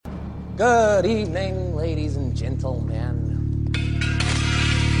Good evening, ladies and gentlemen.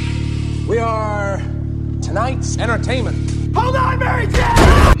 We are tonight's entertainment. Hold on, Mary Jane! We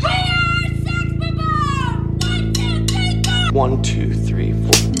are sex people! 1, 2, 3,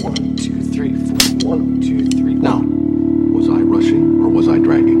 4. 1, 2, 3, 4. 1, 2, 3, 4. 1, 2, 3. Now, was I rushing or was I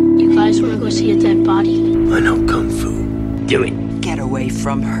dragging? You guys want to go see a dead body? I know Kung Fu. Do it. Get away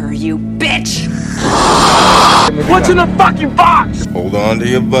from her, you bitch! What's in the fucking box? Hold on to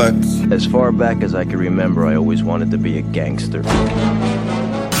your butts. As far back as I can remember, I always wanted to be a gangster.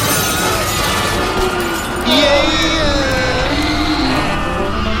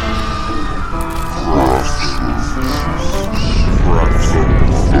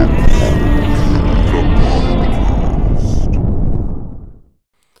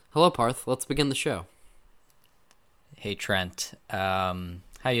 Hello, Parth. Let's begin the show. Hey, Trent. How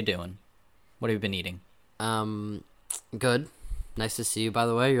you doing? What have you been eating? Good. Nice to see you, by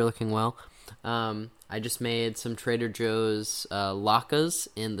the way. You're looking well. I just made some Trader Joe's latkes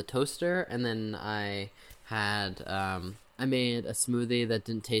in the toaster, and then I made a smoothie that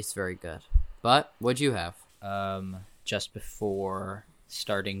didn't taste very good. But what'd you have? Just before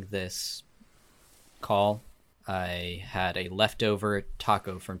starting this call, I had a leftover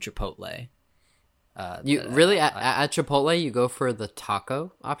taco from Chipotle. You really at Chipotle you go for the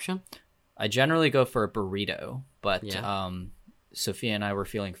taco option? I generally go for a burrito, but yeah. Sophia and I were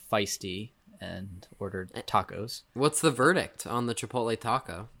feeling feisty and ordered tacos. What's the verdict on the Chipotle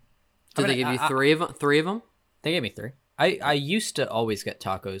taco? Did they give you three of them? They gave me 3. I used to always get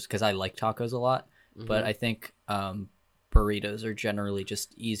tacos because I like tacos a lot, but I think burritos are generally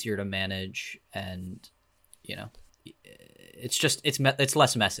just easier to manage, and you know, it's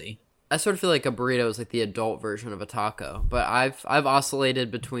less messy. I sort of feel like a burrito is like the adult version of a taco, but I've oscillated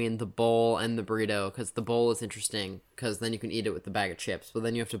between the bowl and the burrito because the bowl is interesting because then you can eat it with the bag of chips, but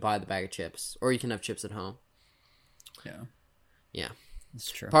then you have to buy the bag of chips, or you can have chips at home. Yeah, that's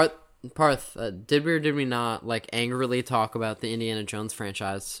true. Parth, did we or did we not like angrily talk about the Indiana Jones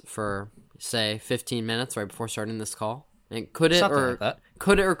franchise for say 15 minutes right before starting this call? And could it or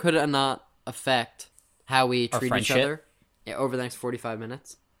could it not affect how we treat each other over the next 45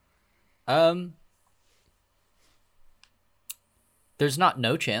 minutes? There's not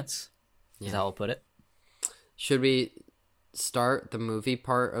no chance, is how I'll put it. Should we start the movie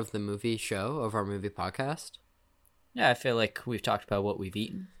part of the movie show of our movie podcast? Yeah, I feel like we've talked about what we've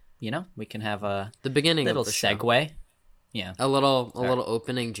eaten. You know, we can have the beginning little of the segue. Show. Yeah, a little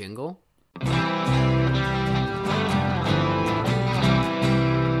opening jingle.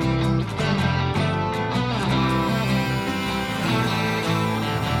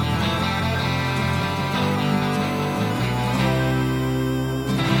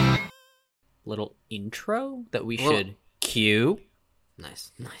 Little intro that we should cue.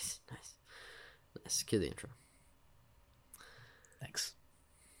 Nice. Cue the intro. Thanks.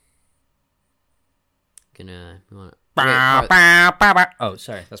 Oh,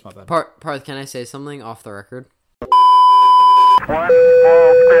 sorry, that's my bad. Parth, can I say something off the record? One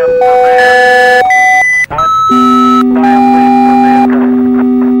small step for man. One giant leap for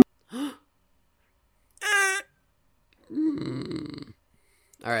mankind.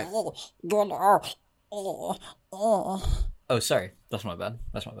 All right. Oh, sorry. That's my bad.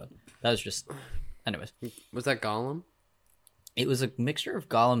 That was just... Anyways. Was that Gollum? It was a mixture of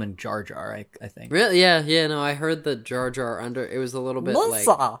Gollum and Jar Jar, I think. Really? Yeah, no, I heard the Jar Jar under... It was a little bit like...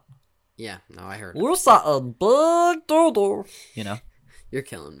 Yeah, no, I heard it. a big doodle. You know? You're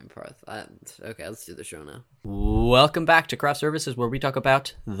killing me, Parth. Okay, let's do the show now. Welcome back to Craft Services, where we talk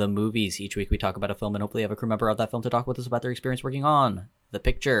about the movies. Each week we talk about a film and hopefully have a crew member of that film to talk with us about their experience working on the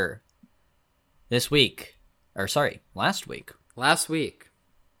picture. Last week. Last week.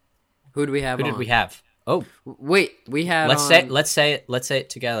 Who did we have on? Who did we have? Oh. Wait, we had Let's say it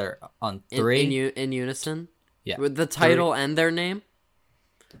together on 3. In unison? Yeah. With the title 3. And their name?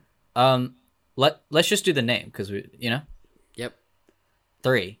 Let's just do the name, because we, you know? Yep.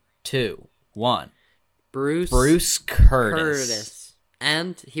 3, 2, 1. Bruce Curtis.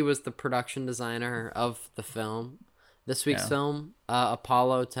 And he was the production designer of the film. This week's film,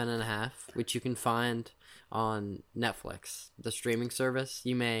 Apollo 10.5, which you can find on Netflix, the streaming service.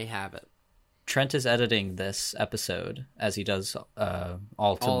 You may have it. Trent is editing this episode, as he does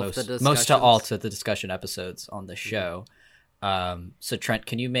most of the discussion episodes on the show. So Trent,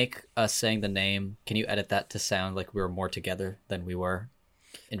 can you make us saying the name, can you edit that to sound like we were more together than we were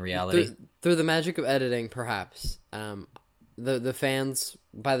in reality? Through the magic of editing, perhaps. The fans,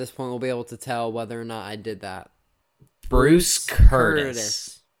 by this point, will be able to tell whether or not I did that. Bruce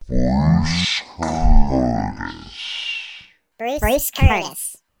Curtis. Bruce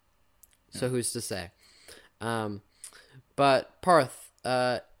Curtis. So who's to say? But Parth,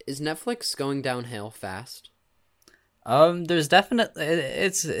 is Netflix going downhill fast? There's definitely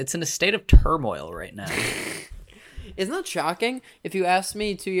it's in a state of turmoil right now. Isn't that shocking? If you asked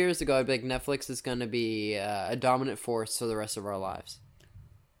me 2 years ago, I'd be like, Netflix is going to be a dominant force for the rest of our lives.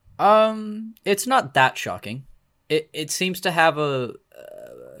 It's not that shocking. It seems to have a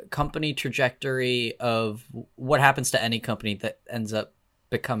company trajectory of what happens to any company that ends up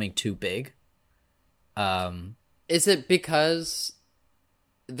becoming too big. Is it because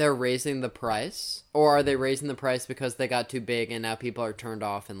they're raising the price, or are they raising the price because they got too big and now people are turned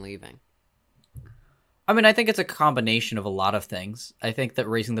off and leaving? I mean, I think it's a combination of a lot of things. I think that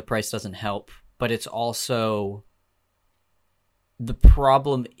raising the price doesn't help, but it's also the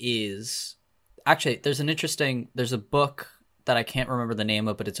problem is actually there's a book that I can't remember the name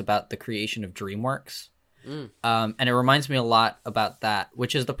of, but it's about the creation of DreamWorks. And it reminds me a lot about that,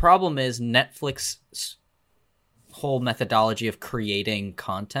 which is the problem is Netflix's whole methodology of creating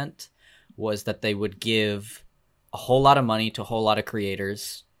content was that they would give a whole lot of money to a whole lot of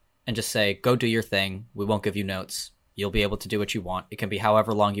creators and just say, go do your thing. We won't give you notes. You'll be able to do what you want. It can be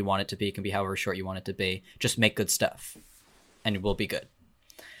however long you want it to be. It can be however short you want it to be. Just make good stuff and it will be good.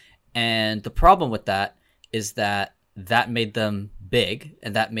 And the problem with that is that made them big,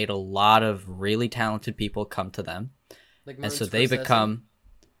 and that made a lot of really talented people come to them. And so they become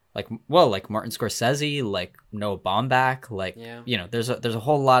like Martin Scorsese, like Noah Baumbach, there's a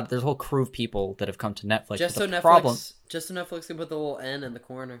whole crew of people that have come to Netflix. Just so Netflix can put the little N in the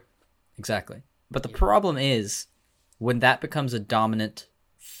corner. Exactly. But the problem is when that becomes a dominant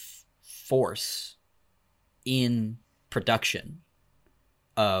force in production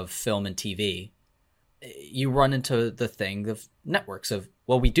of film and TV, you run into the thing of networks of,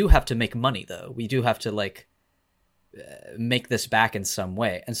 well, we do have to make money though. We do have to make this back in some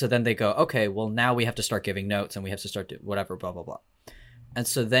way. And so then they go, okay, well now we have to start giving notes and we have to start doing whatever, blah, blah, blah. And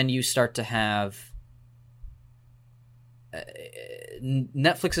so then you start to have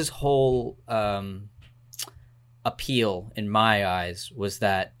Netflix's whole appeal in my eyes was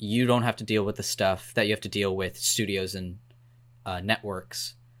that you don't have to deal with the stuff that you have to deal with studios and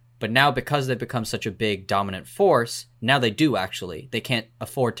networks. But now because they've become such a big dominant force, now they do actually. They can't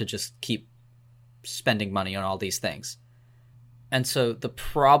afford to just keep spending money on all these things. And so the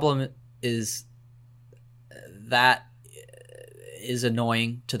problem is that is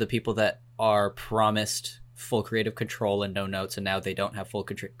annoying to the people that are promised full creative control and no notes, and now they don't have full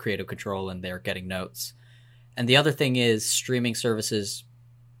creative control and they're getting notes. And the other thing is streaming services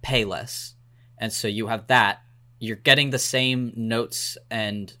pay less. And so you have that. You're getting the same notes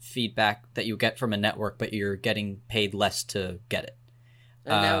and feedback that you get from a network, but you're getting paid less to get it.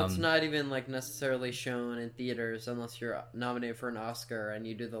 And now it's not even necessarily shown in theaters unless you're nominated for an Oscar and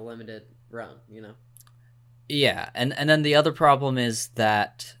you do the limited run, Yeah, and then the other problem is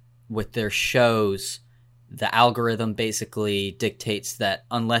that with their shows, the algorithm basically dictates that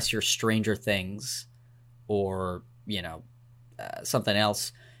unless you're Stranger Things or, something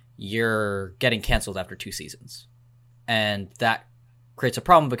else, you're getting canceled after 2 seasons. And that creates a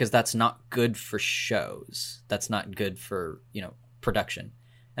problem because that's not good for shows. That's not good for, production.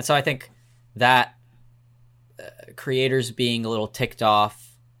 And so I think that creators being a little ticked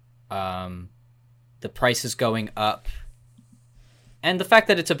off, the price is going up, and the fact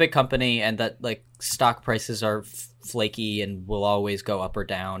that it's a big company and that stock prices are flaky and will always go up or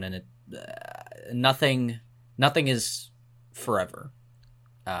down, and nothing is forever.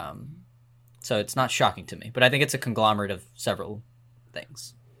 So it's not shocking to me, but I think it's a conglomerate of several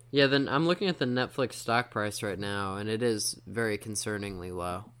things. Yeah, then I'm looking at the Netflix stock price right now, and it is very concerningly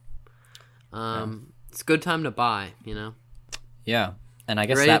low. It's a good time to buy, Yeah, and I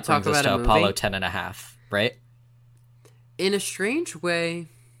guess that brings us to Apollo 10.5, right? In a strange way,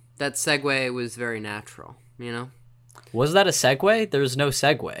 that segue was very natural, Was that a segue? There was no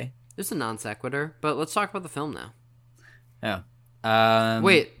segue. It's a non sequitur, but let's talk about the film now. Yeah.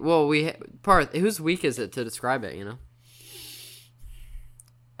 Wait, well, Parth, whose week is it to describe it,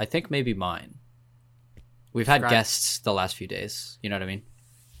 I think maybe mine. We've had guests the last few days, you know what I mean?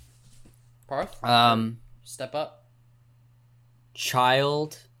 Parth? Step up.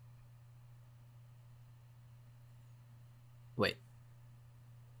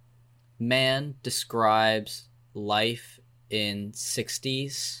 Man describes life in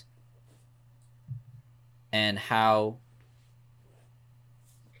 60s and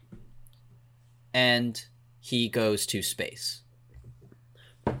he goes to space.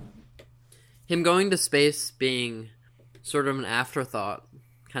 Him going to space being sort of an afterthought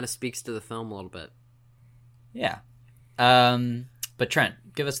kind of speaks to the film a little bit. Yeah. But But Trent,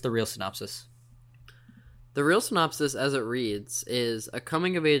 give us the real synopsis. The real synopsis, as it reads, is a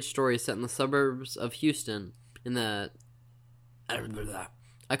coming-of-age story set in the suburbs of Houston A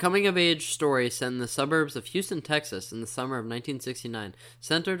coming-of-age story set in the suburbs of Houston, Texas, in the summer of 1969,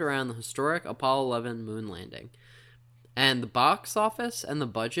 centered around the historic Apollo 11 moon landing. And the box office and the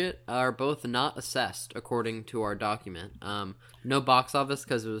budget are both not assessed, according to our document. No box office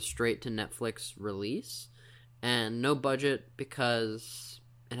because it was straight to Netflix release, and no budget because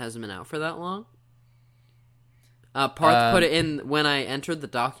it hasn't been out for that long. Parth put it in when I entered the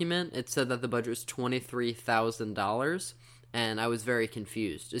document. It said that the budget was $23,000, and I was very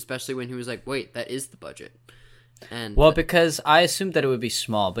confused, especially when he was like, "Wait, that is the budget." And because I assumed that it would be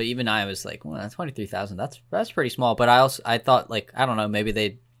small, but even I was like, "Well, that's 23,000. That's pretty small." But I thought like I don't know, maybe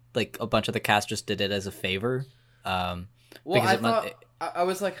they like a bunch of the cast just did it as a favor. I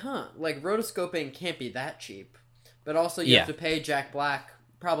was like, like rotoscoping can't be that cheap, but also you have to pay Jack Black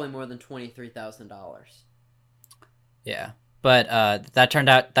probably more than $23,000. Yeah, but that turned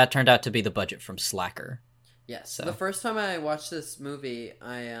out to be the budget from Slacker. Yes. So. The first time I watched this movie,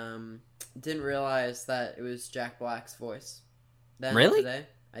 I didn't realize that it was Jack Black's voice. Then really? Today,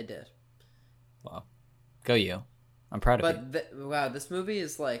 I did. Wow. Go you. I'm proud of you. Wow, this movie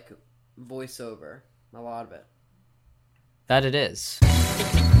is like voiceover. A lot of it. That it is.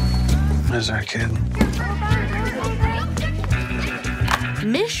 There's our kid.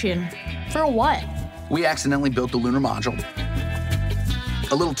 Mission? For what? We accidentally built the lunar module.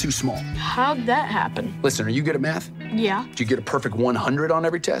 A little too small. How'd that happen? Listen, are you good at math? Yeah. Did you get a perfect 100 on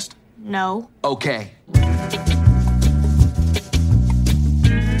every test? No. Okay.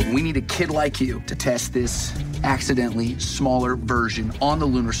 We need a kid like you to test this accidentally smaller version on the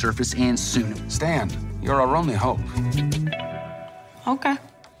lunar surface and soon. Stan, you're our only hope. Okay.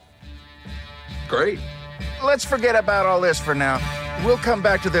 Great. Let's forget about all this for now. We'll come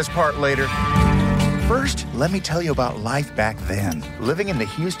back to this part later. First, let me tell you about life back then. Living in the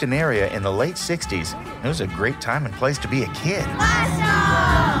Houston area in the late 60s, it was a great time and place to be a kid.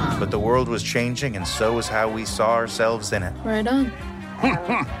 Awesome! But the world was changing, and so was how we saw ourselves in it. Right on.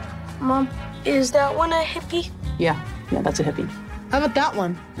 Mom, is that one a hippie? Yeah, that's a hippie. How about that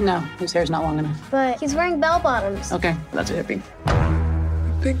one? No, his hair's not long enough. But he's wearing bell bottoms. Okay, that's a hippie.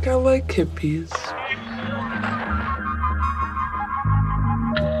 I think I like hippies.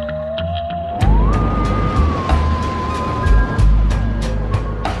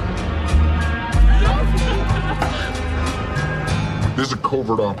 This is a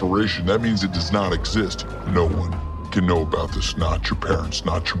covert operation. That means it does not exist. No one can know about this. Not your parents,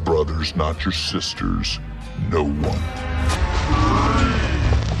 not your brothers, not your sisters. No one.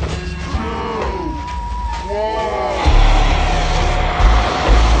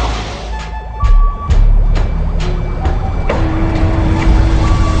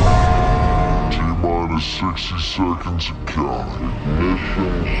 T-minus 60 seconds and counting.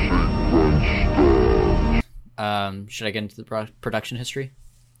 Mission sequence start. Should I get into the production history?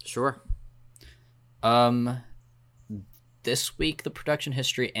 Sure. This week, the production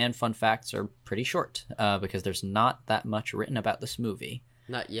history and fun facts are pretty short because there's not that much written about this movie.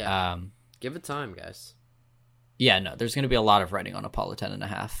 Not yet. Give it time, guys. Yeah, no, there's going to be a lot of writing on Apollo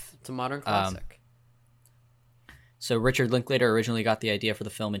 10.5. It's a modern classic. So Richard Linklater originally got the idea for the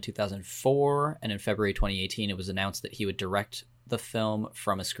film in 2004, and in February 2018, it was announced that he would direct the film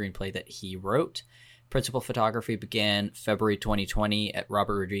from a screenplay that he wrote. Principal photography began February 2020 at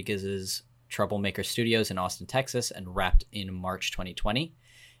Robert Rodriguez's Troublemaker Studios in Austin, Texas, and wrapped in March 2020.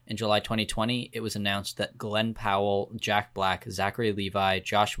 In July 2020, it was announced that Glenn Powell, Jack Black, Zachary Levi,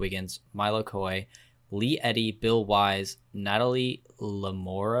 Josh Wiggins, Milo Coy, Lee Eddy, Bill Wise, Natalie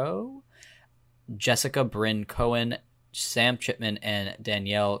Lamoro, Jessica Bryn Cohen, Sam Chipman, and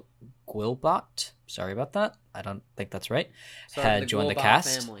Danielle Guilbot, sorry about that, I don't think that's right, had joined the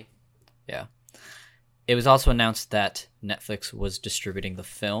cast. Family. Yeah. It was also announced that Netflix was distributing the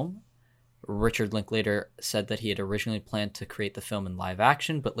film. Richard Linklater said that he had originally planned to create the film in live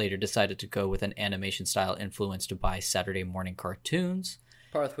action, but later decided to go with an animation style influenced by Saturday morning cartoons.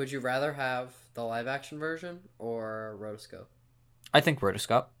 Parth, would you rather have the live action version or rotoscope? I think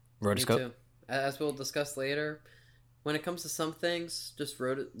rotoscope. Me too. As we'll discuss later, when it comes to some things, just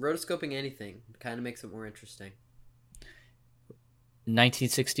rotoscoping anything kind of makes it more interesting.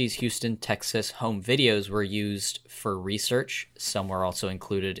 1960s Houston, Texas home videos were used for research. Some were also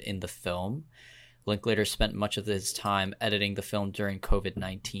included in the film. Linklater spent much of his time editing the film during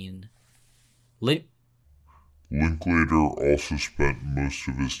COVID-19. Linklater also spent most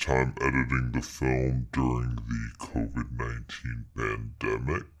of his time editing the film during the COVID-19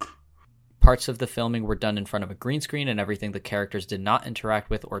 pandemic. Parts of the filming were done in front of a green screen, and everything the characters did not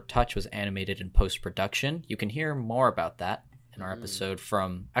interact with or touch was animated in post-production. You can hear more about that in our episode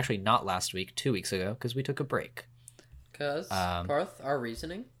from, actually not last week, 2 weeks ago, because we took a break. Because, Parth, our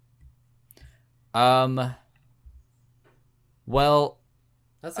reasoning? Well...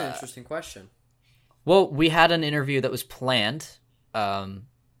 That's an interesting question. Well, we had an interview that was planned, and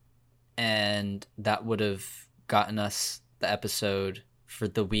that would have gotten us the episode for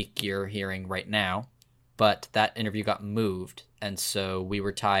the week you're hearing right now, but that interview got moved, and so we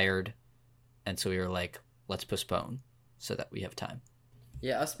were tired, and so we were like, let's postpone so that we have time.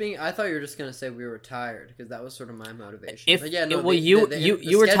 Yeah, I thought you were just gonna say we were tired, because that was sort of my motivation.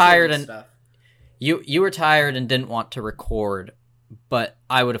 You were tired and stuff. You were tired and didn't want to record, but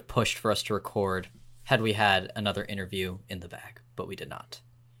I would have pushed for us to record had we had another interview in the bag, but we did not.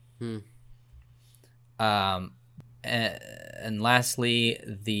 And lastly,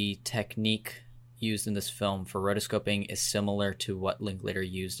 the technique used in this film for rotoscoping is similar to what Linklater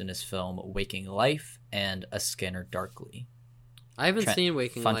used in his film Waking Life and A Scanner Darkly. I haven't seen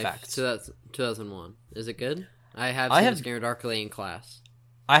Waking Life. Facts. 2001. Is it good? I have seen A Scanner Darkly in class.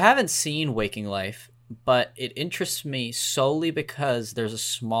 I haven't seen Waking Life, but it interests me solely because there's a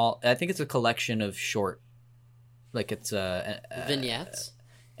small... I think it's a collection of short... Like it's a vignettes?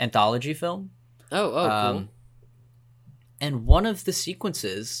 Anthology film. Oh, cool. And one of the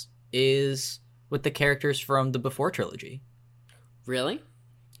sequences is with the characters from the Before trilogy. Really?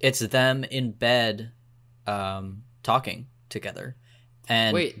 It's them in bed talking together.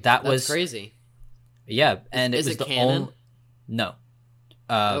 And wait, that's was crazy. Yeah, and is it was the canon? only... No.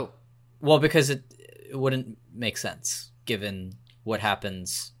 Well, because it wouldn't make sense given what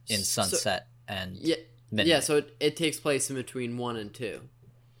happens in Sunset and Midnight. Yeah, so it takes place in between 1 and 2.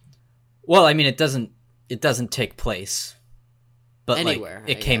 Well, I mean, it doesn't take place, but anywhere.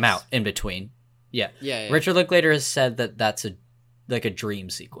 Like, it came out in between. Yeah. Yeah. Richard Linklater has said that that's a dream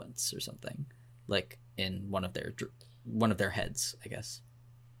sequence or something, like in one of their heads, I guess.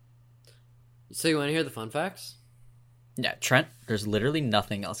 So you want to hear the fun facts? Yeah, Trent. There's literally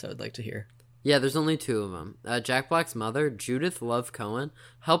nothing else I would like to hear. Yeah, there's only 2 of them. Jack Black's mother, Judith Love Cohen,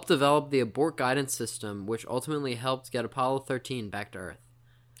 helped develop the abort guidance system, which ultimately helped get Apollo 13 back to Earth.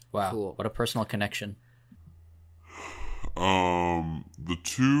 Wow, cool. What a personal connection. The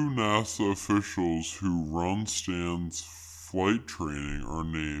 2 NASA officials who run Stan's flight training are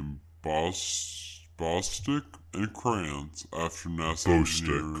named Bostick and Krantz after NASA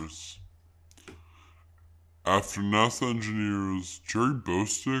engineers. After NASA engineers Jerry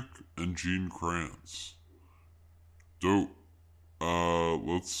Bostick and Gene Krantz. Dope.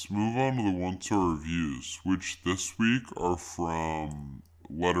 Let's move on to the one-star reviews, which this week are from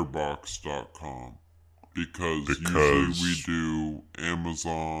Letterboxd.com. Because usually we do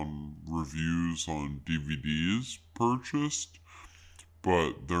Amazon reviews on DVDs purchased,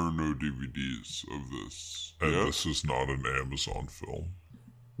 but there are no DVDs of this. And this is not an Amazon film.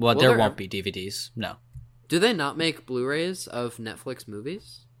 Well, there won't be DVDs. No. Do they not make Blu-rays of Netflix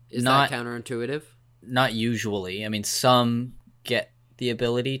movies? Is that counterintuitive? Not usually. I mean, some get the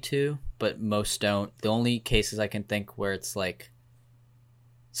ability to, but most don't. The only cases I can think where it's like,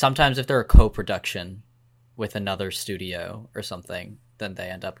 sometimes if they're a co-production with another studio or something, then they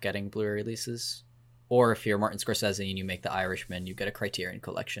end up getting Blu-ray releases. Or if you're Martin Scorsese and you make The Irishman, you get a Criterion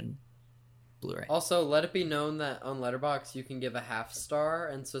Collection Blu-ray. Also, let it be known that on Letterboxd you can give a half star,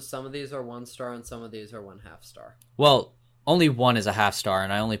 and so some of these are 1 star and some of these are 1/2 star. Well, only one is a half star,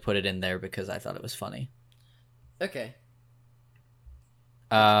 and I only put it in there because I thought it was funny. Okay.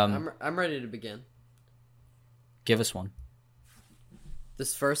 I'm ready to begin. Give us one.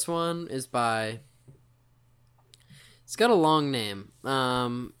 This first one is by... It's got a long name,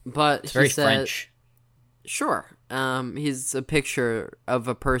 but it's very French. Sure. He's a picture of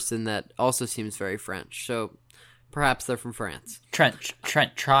a person that also seems very French, so perhaps they're from France. Trent,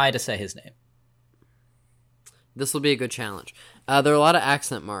 try to say his name. This will be a good challenge. There are a lot of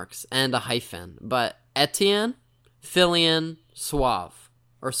accent marks and a hyphen, but Etienne, Filian, Suave,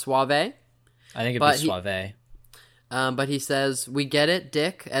 or Suave. I think it'd be Suave. But he says, "We get it,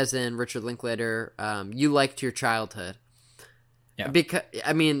 Dick," as in Richard Linklater. You liked your childhood. Yeah. Because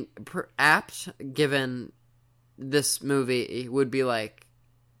I mean, apt given this movie would be like,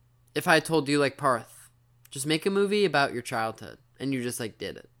 if I told you like Parth, just make a movie about your childhood, and you just like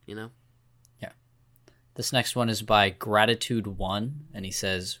did it, you know? Yeah. This next one is by Gratitude1, and he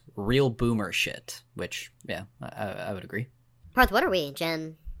says, "Real boomer shit," which, yeah, I would agree. Parth, what are we?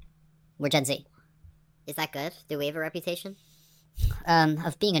 We're Gen Z. Is that good? Do we have a reputation?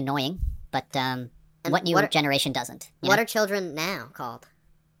 Of being annoying, but what new generation doesn't? What are children now called?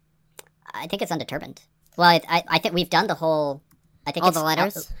 I think it's undetermined. Well, I think we've done the whole... I think all it's the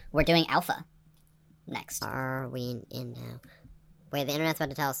letters? We're doing alpha next. Are we in now? Wait, the internet's about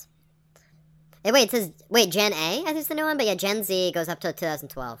to tell us. Wait, it says... Wait, Gen A, I think it's the new one, but yeah, Gen Z goes up to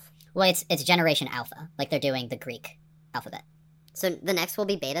 2012. Well, it's Generation Alpha. Like, they're doing the Greek alphabet. So the next will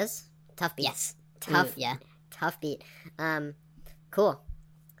be betas? Tough beat. Yes. Tough. Yeah. Tough beat. Cool.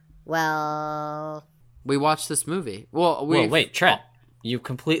 Well... We watched this movie. Well, wait, Trent.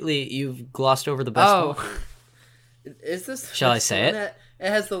 You've glossed over the best one. Is this... Shall I say it? It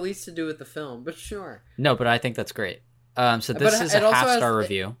has the least to do with the film, but sure. No, but I think that's great. So this is a half-star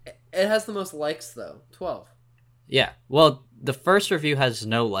review. It has the most likes, though. 12. Yeah. Well, the first review has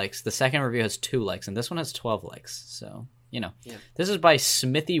no likes. The second review has 2 likes, and this one has 12 likes. So, Yeah. This is by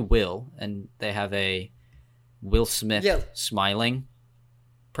Smithy Will, and they have a Will Smith smiling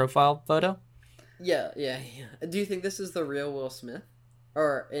profile photo. Yeah. Do you think this is the real Will Smith?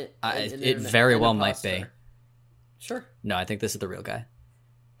 Or it very well might be. Sure. No, I think this is the real guy.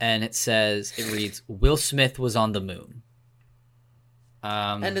 And it reads, Will Smith was on the moon.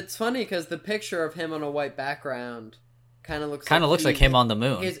 And it's funny because the picture of him on a white background kind of looks like him on the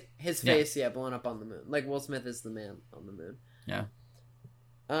moon. His face, blown up on the moon. Like Will Smith is the man on the moon. Yeah.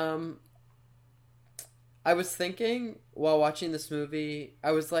 I was thinking while watching this movie,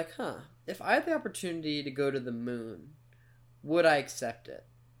 I was like, if I had the opportunity to go to the moon, would I accept it?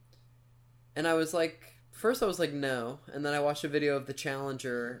 And I was like, first I was like, no. And then I watched a video of the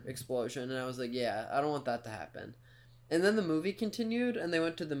Challenger explosion, and I was like, yeah, I don't want that to happen. And then the movie continued, and they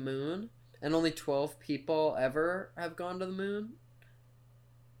went to the moon, and only 12 people ever have gone to the moon.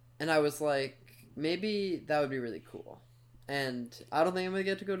 And I was like, maybe that would be really cool. And I don't think I'm going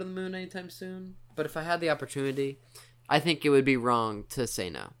to get to go to the moon anytime soon. But if I had the opportunity, I think it would be wrong to say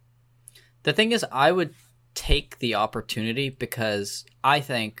no. The thing is, I would take the opportunity because I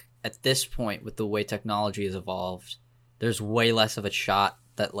think at this point, with the way technology has evolved, there's way less of a shot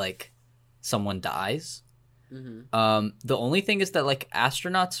that, like, someone dies. Mm-hmm. The only thing is that, like,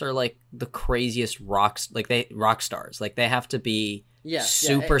 astronauts are, like, the craziest rock stars. Like, they have to be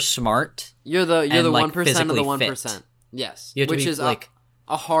super smart. You're the 1% of the 1%. Fit. Yes. Which is like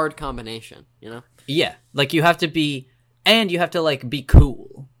a hard combination, you know? Yeah. Like, you have to be, and you have to, like, be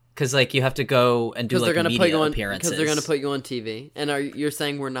cool. Because, like, you have to go and do, like, media appearances. Because they're going to put you on TV. And you're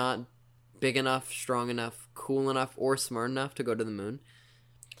saying we're not big enough, strong enough, cool enough, or smart enough to go to the moon?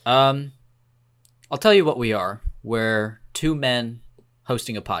 I'll tell you what we are. We're 2 men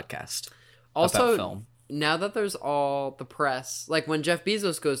hosting a podcast about film. Now that there's all the press, like, when Jeff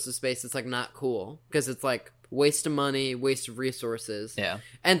Bezos goes to space, it's, like, not cool. Because it's, like, waste of money, waste of resources. Yeah.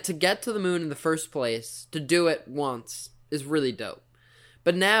 And to get to the moon in the first place, to do it once, is really dope.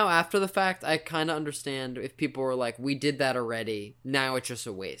 But now, after the fact, I kind of understand if people were like, we did that already, now it's just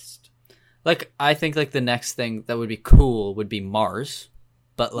a waste. Like, I think, like, the next thing that would be cool would be Mars.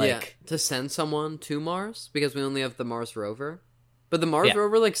 But, like... Yeah, to send someone to Mars, because we only have the Mars rover. But the Mars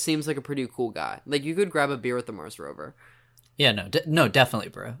rover, like, seems like a pretty cool guy. Like, you could grab a beer with the Mars rover. Yeah, no, definitely,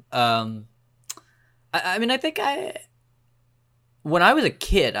 bro. I mean, I think when I was a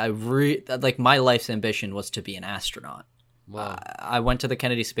kid, like, my life's ambition was to be an astronaut. Wow. I went to the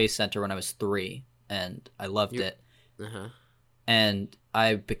Kennedy Space Center when I was 3, and I loved it. Uh-huh. And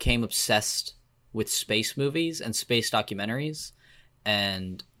I became obsessed with space movies and space documentaries.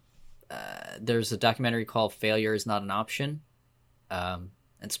 And there's a documentary called Failure is Not an Option.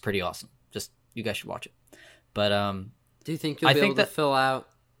 It's pretty awesome. Just, you guys should watch it. But do you think you'll be able to fill out,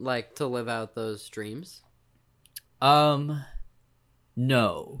 like, to live out those dreams? No.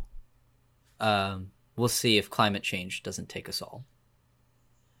 We'll see if climate change doesn't take us all.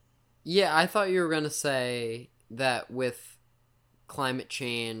 Yeah, I thought you were going to say that with climate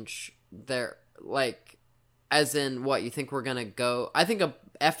change, there, like, as in what, you think we're going to go... I think an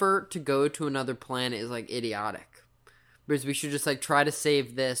effort to go to another planet is, like, idiotic. Because we should just, like, try to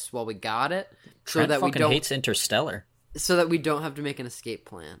save this while we got it. Trent fucking hates Interstellar. So that we don't have to make an escape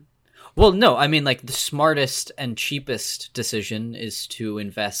plan. Well, no, I mean, like, the smartest and cheapest decision is to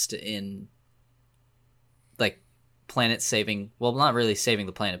invest in, like, planet-saving... Well, not really saving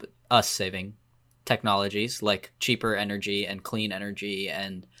the planet, but us saving technologies, like cheaper energy and clean energy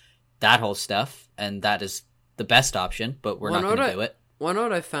and that whole stuff. And that is the best option, but we're not going to do it. Wanna know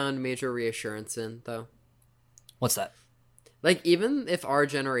what I found major reassurance in, though? What's that? Like, even if our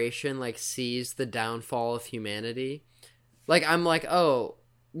generation, like, sees the downfall of humanity, like, I'm like, oh,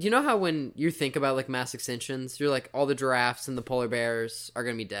 you know how when you think about, like, mass extinctions, you're like, all the giraffes and the polar bears are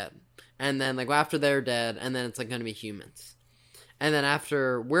gonna be dead. And then, like, after they're dead, and then it's, like, gonna be humans. And then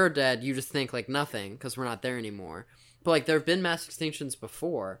after we're dead, you just think, like, nothing, because we're not there anymore. But, like, there have been mass extinctions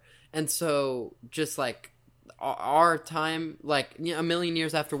before, And so just like our time, like a million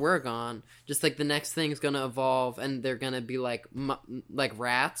years after we're gone, just like the next thing's gonna evolve, and they're gonna be like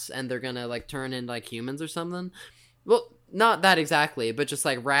rats, and they're gonna like turn into like humans or something. Well, not that exactly, but just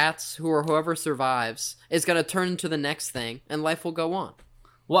like rats whoever survives is gonna turn into the next thing, and life will go on.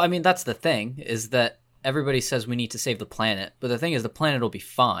 Well, I mean, that's the thing, is that everybody says we need to save the planet, but the thing is the planet will be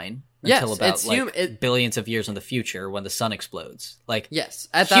fine until about billions of years in the future when the sun explodes. Like, yes,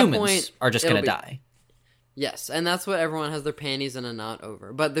 at that humans point, are just gonna die. Yes, and that's what everyone has their panties in a knot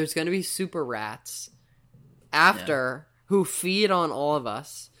over. But there's going to be super rats after who feed on all of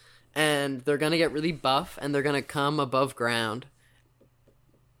us, and they're going to get really buff, and they're going to come above ground.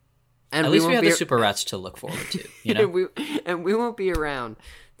 And at least we have the super rats to look forward to, you know? we won't be around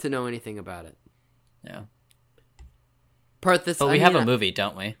to know anything about it. Yeah. But we have a movie,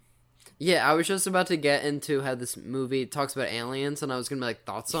 don't we? Yeah, I was just about to get into how this movie talks about aliens, and I was going to be like,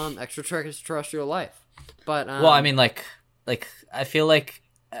 thoughts on extraterrestrial life. But well, I mean, like I feel like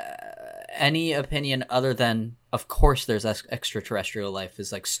any opinion other than, of course, there's extraterrestrial life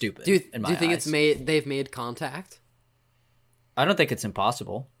is like stupid. Do you think they've made contact? I don't think it's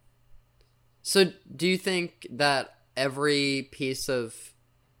impossible. So, do you think that every piece of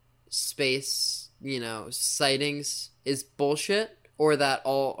space, sightings is bullshit, or that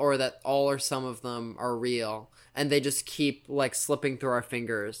all or some of them are real, and they just keep like slipping through our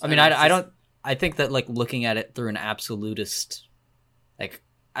fingers? I mean, I think that, like, looking at it through an absolutist, like,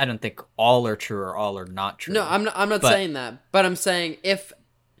 I don't think all are true or all are not true. No, I'm not saying that, but I'm saying if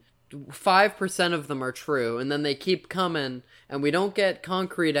 5% of them are true, and then they keep coming, and we don't get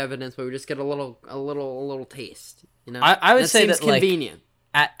concrete evidence, but we just get a little taste. I would say that convenient.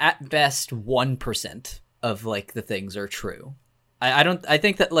 Like, at best 1% of like the things are true. I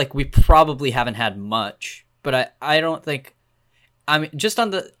think that like we probably haven't had much, but I don't think. I mean, just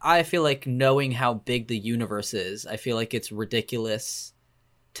on I feel like knowing how big the universe is, I feel like it's ridiculous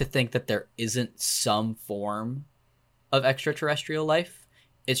to think that there isn't some form of extraterrestrial life.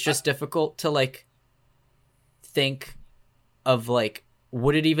 It's just difficult to like think of like,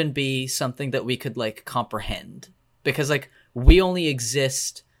 would it even be something that we could like comprehend? Because like we only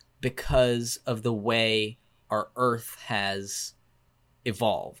exist because of the way our Earth has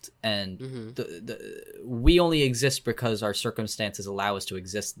evolved, and we only exist because our circumstances allow us to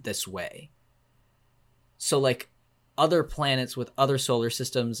exist this way. So like other planets with other solar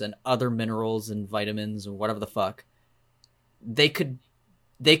systems and other minerals and vitamins and whatever the fuck, they could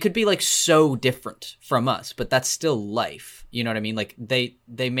be like so different from us, but that's still life. You know what I mean? Like they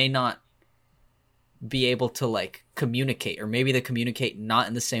may not be able to like communicate, or maybe they communicate not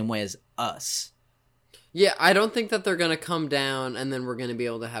in the same way as us. Yeah, I don't think that they're going to come down and then we're going to be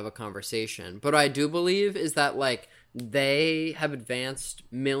able to have a conversation. But what I do believe is that, like, they have advanced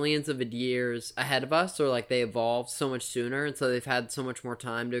millions of years ahead of us, or, like, they evolved so much sooner, and so they've had so much more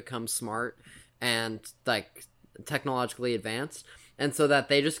time to become smart and, like, technologically advanced. And so that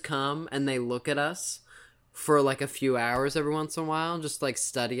they just come and they look at us for, like, a few hours every once in a while and just, like,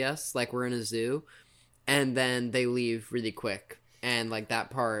 study us like we're in a zoo. And then they leave really quick. And, like,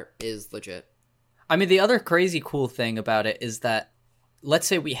 that part is legit. I mean, the other crazy cool thing about it is that, let's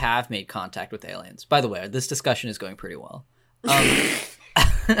say we have made contact with aliens. By the way, this discussion is going pretty well. Not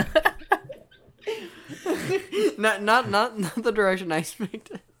the direction I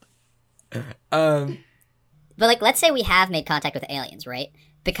expected. But like, let's say we have made contact with aliens, right?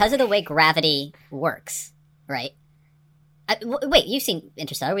 Because of the way gravity works, right? Wait, you've seen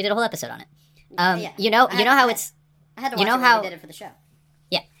Interstellar? We did a whole episode on it. Yeah. You know how it's. I had to watch it when we did it for the show.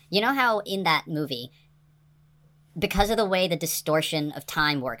 You know how in that movie, because of the way the distortion of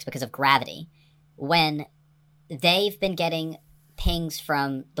time works, because of gravity, when they've been getting pings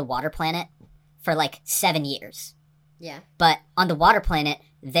from the water planet for like 7 years. Yeah. But on the water planet,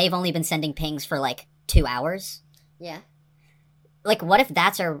 they've only been sending pings for like 2 hours. Yeah. Like, what if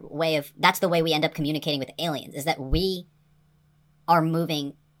that's the way we end up communicating with aliens, is that we are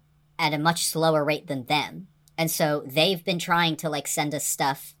moving at a much slower rate than them. And so they've been trying to like send us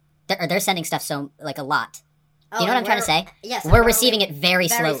stuff. They're sending stuff so like a lot. Oh, you know what I'm trying to say? Yes. We're receiving it very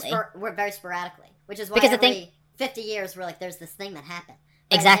slowly. We're very sporadically, which is why because every 50 years we're like, there's this thing that happened.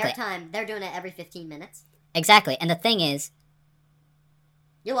 But exactly. In their time, they're doing it every 15 minutes. Exactly. And the thing is,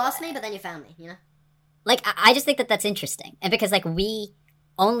 you lost me, but then you found me. You know. Like I just think that that's interesting, and because like we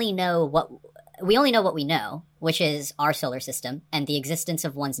only know what we know, which is our solar system and the existence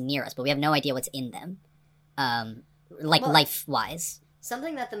of ones near us, but we have no idea what's in them, life-wise.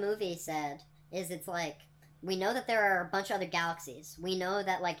 Something that the movie said is it's like, we know that there are a bunch of other galaxies. We know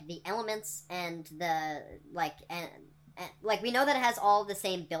that like the elements and the like Like, we know that it has all the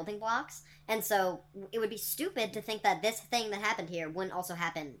same building blocks, and so it would be stupid to think that this thing that happened here wouldn't also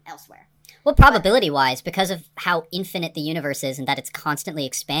happen elsewhere. Well, probability-wise, because of how infinite the universe is and that it's constantly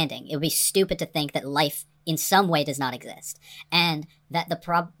expanding, it would be stupid to think that life in some way does not exist. And that the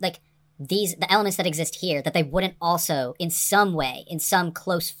elements that exist here, that they wouldn't also, in some way, in some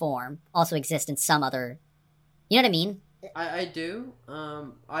close form, also exist in some other... You know what I mean? I do.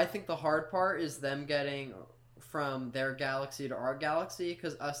 I think the hard part is them getting from their galaxy to our galaxy,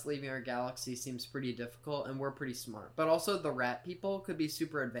 because us leaving our galaxy seems pretty difficult, and we're pretty smart. But also the rat people could be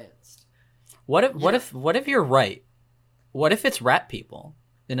super advanced. What if you're right? What if it's rat people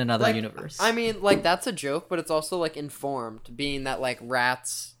in another universe? I mean, like, that's a joke, but it's also, like, informed, being that, like,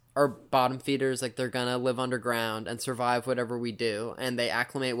 rats are bottom feeders, like, they're gonna live underground and survive whatever we do, and they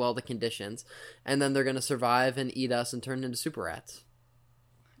acclimate well to conditions, and then they're gonna survive and eat us and turn into super rats.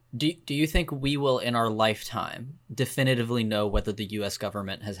 Do you think we will, in our lifetime, definitively know whether the U.S.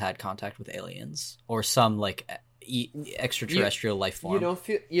 government has had contact with aliens or some, like, extraterrestrial life form?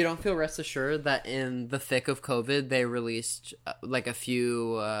 You don't feel rest assured that in the thick of COVID they released like a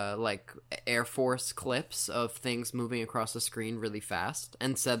few like Air Force clips of things moving across the screen really fast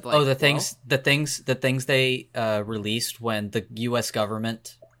and said like the things they released when the U.S.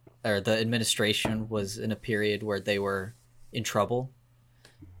 government or the administration was in a period where they were in trouble.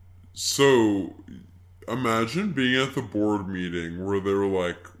 So imagine being at the board meeting where they were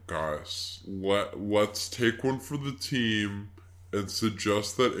like, guys, let's take one for the team and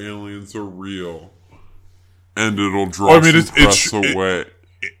suggest that aliens are real, and it'll draw some press away.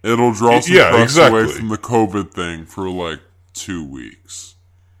 It'll draw some press away from the COVID thing for like 2 weeks.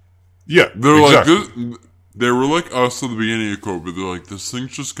 Yeah, they're like they were like us at the beginning of COVID. They're like, this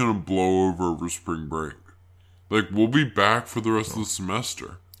thing's just gonna blow over spring break. Like, we'll be back for the rest of the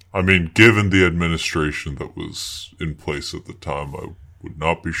semester. I mean, given the administration that was in place at the time, I would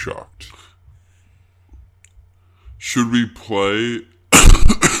not be shocked. Should we play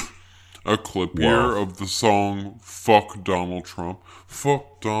a clip here of the song Fuck Donald Trump?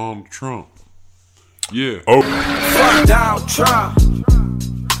 Fuck Donald Trump. Yeah. Oh. Fuck Donald Trump.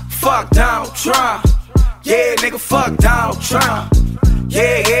 Fuck Donald Trump. Yeah, nigga, fuck Donald Trump.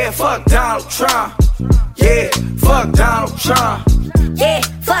 Yeah, fuck Donald Trump. Yeah, fuck Donald Trump. Yeah,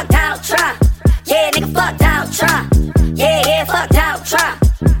 fuck Donald Trump. Yeah, nigga, fuck Donald Trump. Yeah, fuck Donald Trump.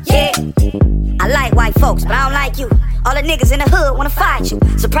 Yeah. I like white folks, but I don't like you. All the niggas in the hood wanna fight you.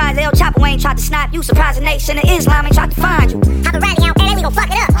 Surprise El Chapo ain't tried to snipe you. Surprise the nation of Islam ain't tried to find you. Hop a rally out, and then we gon' fuck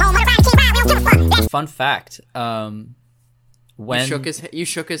it up. Home, we don't give a fuck. Fun fact, when you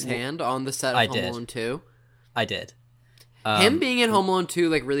shook his hand on the set of Home Alone 2. I did. Him being in Home Alone 2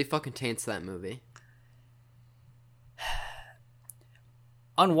 like really fucking taints that movie.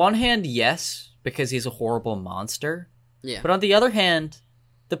 On one hand, yes, because he's a horrible monster. Yeah. But on the other hand,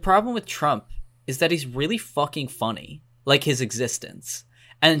 the problem with Trump is that he's really fucking funny, like his existence.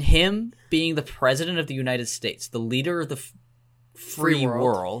 And him being the president of the United States, the leader of the free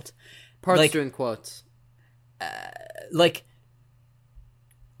world. Parts like, doing quotes.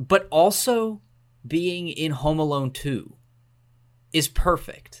 But also being in Home Alone 2 is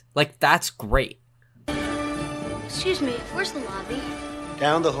perfect. Like, that's great. Excuse me, where's the lobby?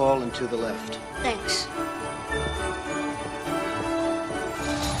 Down the hall and to the left. Thanks.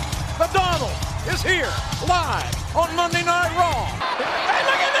 The Donald is here, live on Monday Night Raw. Hey,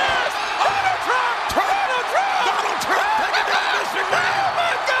 look at this! Donald Trump! Donald Trump! Donald Trump taking down Vince McMahon! Oh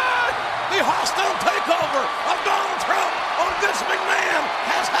my God! The hostile takeover of Donald Trump on Vince McMahon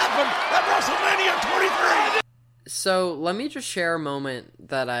has happened at WrestleMania 23. So let me just share a moment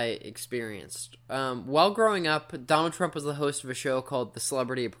that I experienced. While growing up, Donald Trump was the host of a show called The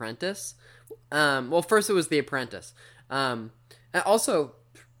Celebrity Apprentice. Well, first it was The Apprentice. And also,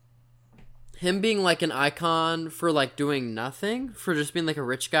 him being like an icon for like doing nothing, for just being like a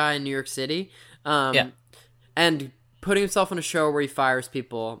rich guy in New York City. And putting himself on a show where he fires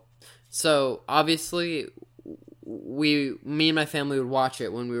people. So obviously, me and my family would watch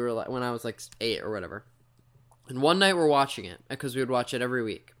it when I was like 8 or whatever. And one night we're watching it, because we would watch it every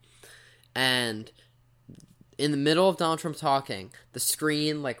week. And in the middle of Donald Trump talking, the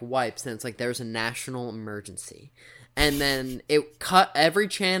screen like wipes, and it's like there's a national emergency. And then it cut every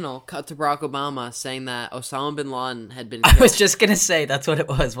channel, cut to Barack Obama saying that Osama bin Laden had been killed. I was just going to say, that's what it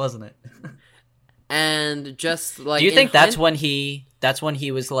was, wasn't it? And just like... Do you think that's when he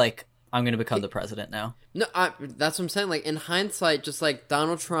was like, I'm going to become the president now? No, that's what I'm saying. Like, in hindsight, just like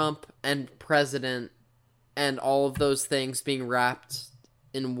Donald Trump and president... and all of those things being wrapped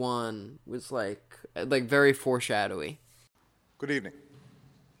in one was like very foreshadowy. Good evening.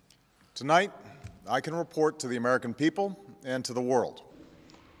 Tonight, I can report to the American people and to the world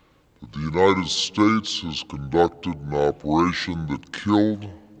that the United States has conducted an operation that killed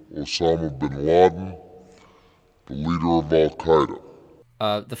Osama bin Laden, the leader of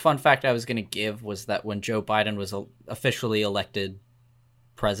Al-Qaeda. The fun fact I was going to give was that when Joe Biden was officially elected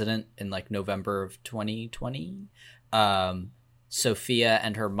president in like November of 2020, Sophia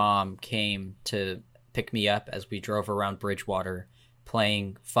and her mom came to pick me up as we drove around Bridgewater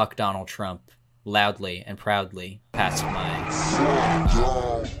playing Fuck Donald Trump loudly and proudly past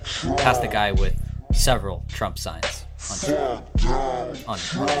the guy with several Trump signs on the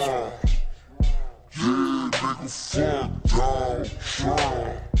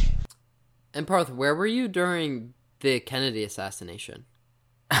And Parth, where were you during the Kennedy assassination?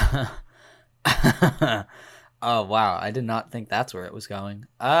 Oh wow, I did not think that's where it was going.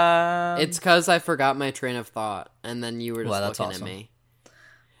 It's because I forgot my train of thought, and then you were just looking at me.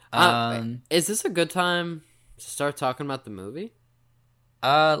 Is this a good time to start talking about the movie?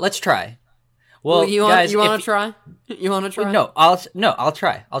 Let's try. Well, you want to try? You want to try? No, I'll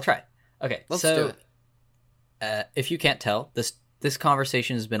try. Okay, let's do it. If you can't tell, this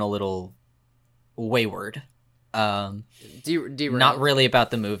conversation has been a little wayward. Not really about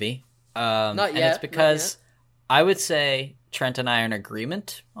the movie. Not yet. And it's because I would say Trent and I are in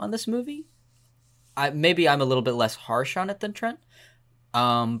agreement on this movie. Maybe I'm a little bit less harsh on it than Trent.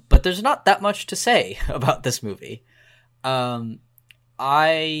 But there's not that much to say about this movie.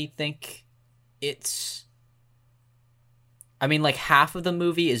 I think it's... I mean, like, half of the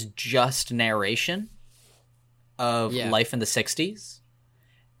movie is just narration of life in the 60s.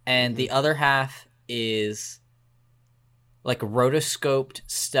 And the other half is... like rotoscoped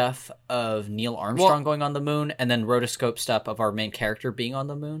stuff of Neil Armstrong going on the moon, and then rotoscope stuff of our main character being on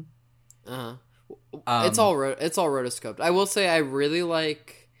the moon. It's all rotoscoped. I will say I really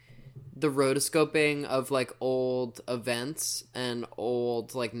like the rotoscoping of like old events and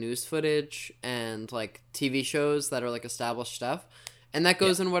old like news footage and like TV shows that are like established stuff. And that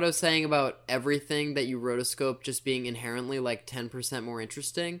goes in what I was saying about everything that you rotoscope just being inherently like 10% more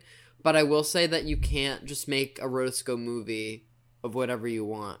interesting. But I will say that you can't just make a rotoscope movie of whatever you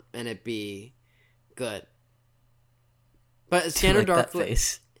want and it be good. But Scanner Darkly,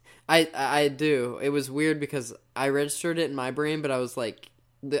 I do. It was weird because I registered it in my brain, but I was like,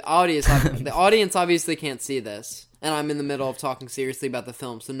 the audience obviously can't see this, and I'm in the middle of talking seriously about the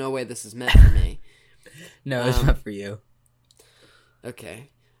film, so no way this is meant for me. No, it's not for you.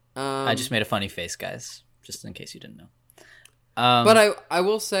 Okay. I just made a funny face, guys, just in case you didn't know. But I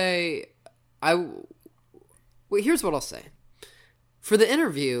will say, here's what I'll say. For the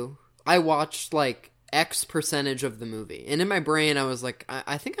interview, I watched like X percentage of the movie. And in my brain, I was like,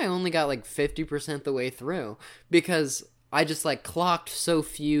 I think I only got like 50% the way through. Because I just like clocked so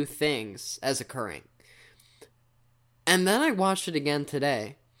few things as occurring. And then I watched it again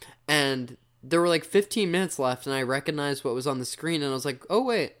today. And there were like 15 minutes left. And I recognized what was on the screen. And I was like, oh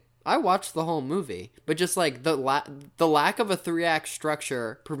wait. I watched the whole movie, but just like the lack of a 3-act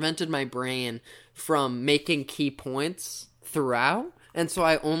structure prevented my brain from making key points throughout, and so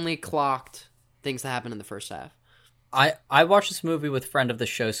I only clocked things that happened in the first half. I watched this movie with friend of the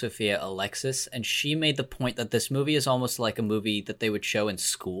show, Sophia Alexis, and she made the point that this movie is almost like a movie that they would show in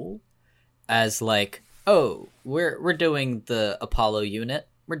school, as like, oh, we're doing the Apollo unit,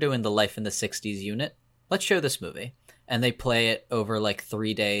 we're doing the Life in the 60s unit, let's show this movie. And they play it over like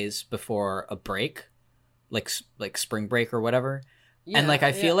 3 days before a break, like spring break or whatever. Yeah, and like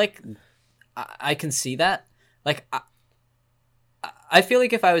I feel like I can see that. Like I feel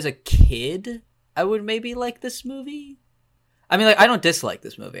like if I was a kid, I would maybe like this movie. I mean, like I don't dislike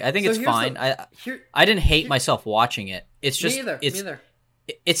this movie. I think it's fine. I didn't hate myself watching it. It's just me either.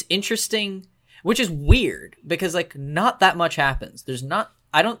 It's interesting, which is weird because like not that much happens. There's not.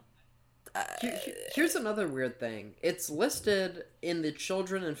 I don't. Here's another weird thing. It's listed in the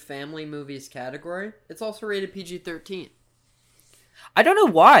children and family movies category. It's also rated PG-13. I don't know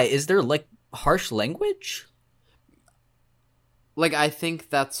why. Is there like harsh language? Like I think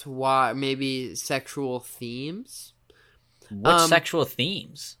that's why maybe sexual themes. What sexual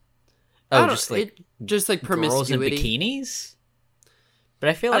themes? Oh, just like promiscuity. Girls in bikinis? But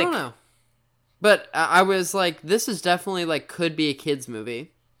I feel like I don't know. But I was like, this is definitely like could be a kids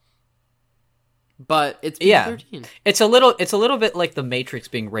movie. But it's PG-13. Yeah. It's a little bit like The Matrix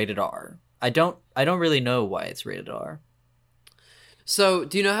being rated R. I don't really know why it's rated R. So,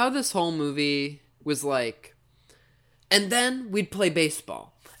 do you know how this whole movie was like, and then we'd play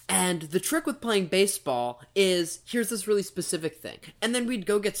baseball, And the trick with playing baseball is, here's this really specific thing. And then we'd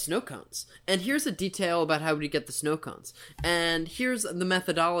go get snow cones. And here's a detail about how we'd get the snow cones. And here's the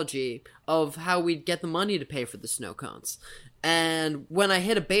methodology of how we'd get the money to pay for the snow cones. And when I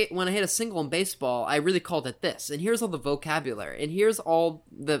hit a single in baseball, I really called it this. And here's all the vocabulary. And here's all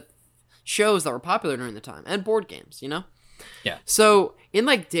the shows that were popular during the time. And board games, you know? Yeah. So, in,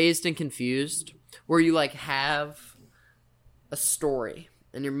 like, Dazed and Confused, where you, like, have a story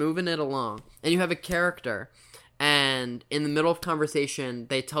and you're moving it along, and you have a character, and in the middle of conversation,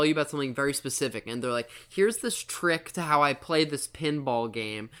 they tell you about something very specific, and they're like, here's this trick to how I play this pinball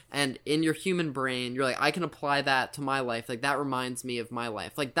game, and in your human brain, you're like, I can apply that to my life, like, that reminds me of my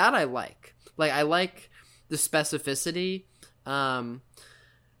life. Like, that I like. Like, I like the specificity,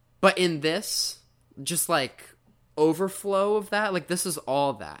 but in this, just, like, overflow of that, like, this is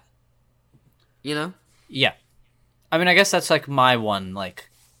all that. You know? Yeah. I mean, I guess that's, like, my one, like,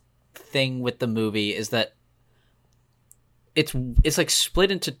 thing with the movie is that it's like,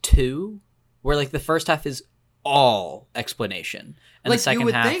 split into two, where, like, the first half is all explanation, and like, the second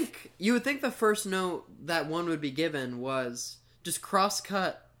half... You would think the first note that one would be given was just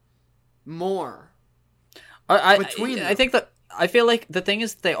cross-cut more between them. I feel like the thing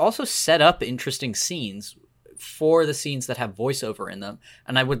is they also set up interesting scenes for the scenes that have voiceover in them,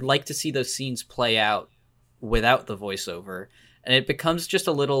 and I would like to see those scenes play out without the voiceover, and it becomes just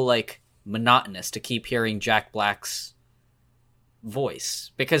a little, like, monotonous to keep hearing Jack Black's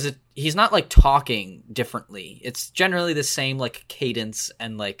voice, because he's not, like, talking differently. It's generally the same, like, cadence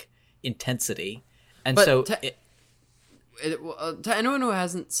and, like, intensity, and but so to anyone who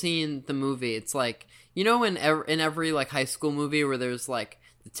hasn't seen the movie, it's like, you know, in every like high school movie where there's like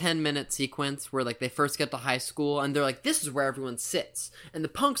the 10-minute sequence where, like, they first get to high school and they're like, this is where everyone sits and the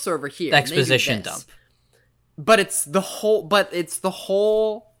punks are over here. Exposition dump. But it's the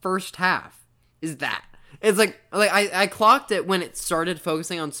whole first half is that. It's like I clocked it when it started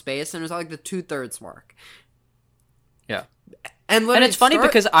focusing on space, and it was like the 2/3 mark. Yeah. And it's funny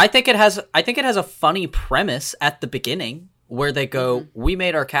because I think it has a funny premise at the beginning where they go, we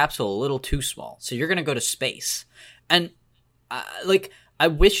made our capsule a little too small, so you're going to go to space. And like, I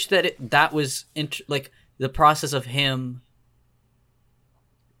wish that that was like the process of him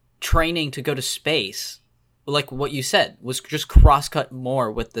training to go to space, like what you said, was just cross-cut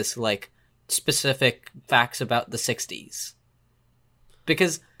more with this, like, specific facts about the 60s.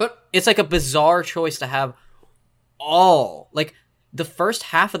 But it's like a bizarre choice to have all, like, the first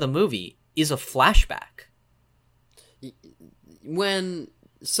half of the movie is a flashback. When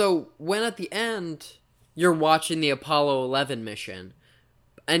at the end you're watching the Apollo 11 mission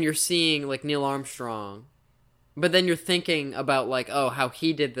and you're seeing, like, Neil Armstrong, but then you're thinking about, like, oh, how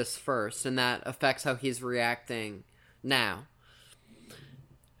he did this first, and that affects how he's reacting now.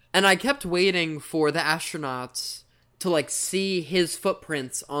 And I kept waiting for the astronauts to, like, see his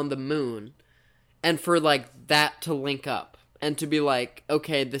footprints on the moon, and for, like, that to link up, and to be like,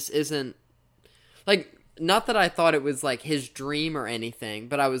 okay, this isn't, like, not that I thought it was, like, his dream or anything,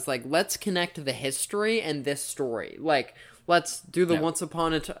 but I was like, let's connect the history and this story. Like, let's do the Once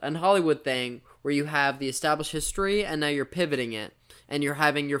Upon a Hollywood thing, where you have the established history, and now you're pivoting it, and you're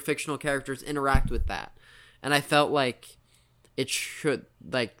having your fictional characters interact with that. And I felt like it should,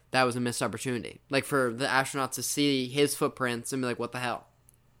 like, that was a missed opportunity. Like, for the astronauts to see his footprints and be like, what the hell?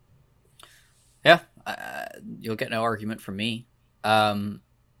 Yeah, you'll get no argument from me.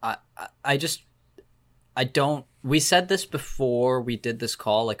 We said this before we did this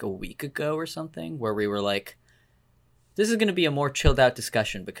call, like, a week ago or something, where we were like, this is going to be a more chilled out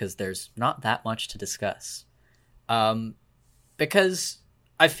discussion because there's not that much to discuss. Because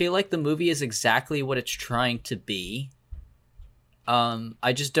I feel like the movie is exactly what it's trying to be.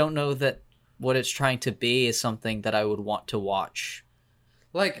 I just don't know that what it's trying to be is something that I would want to watch.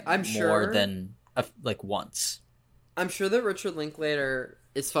 Like, I'm sure more than like once. I'm sure that Richard Linklater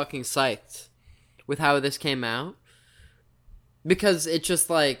is fucking psyched with how this came out, because it just,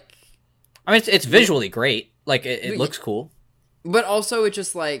 like, I mean, it's visually great. Like, it looks cool, but also it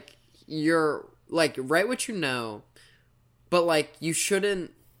just, like, you're, like, write what you know, but, like, you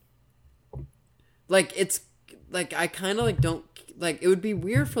shouldn't, like, it's like, I kind of, like, don't, like, it would be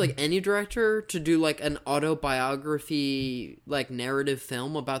weird for, like, any director to do, like, an autobiography, like, narrative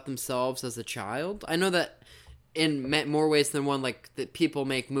film about themselves as a child. I know that in more ways than one, like, that people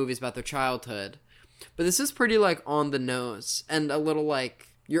make movies about their childhood, but this is pretty, like, on the nose, and a little, like,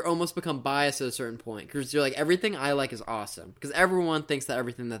 you're almost become biased at a certain point, because you're like, everything I like is awesome, because everyone thinks that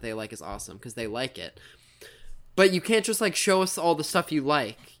everything that they like is awesome because they like it. But you can't just, like, show us all the stuff you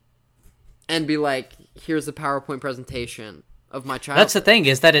like and be like, here's a PowerPoint presentation of my childhood. That's the thing,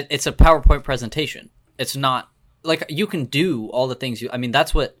 is that it's a PowerPoint presentation. It's not like you can do all the things I mean,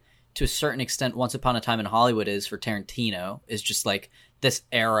 that's what to a certain extent Once Upon a Time in Hollywood is for Tarantino, is just like this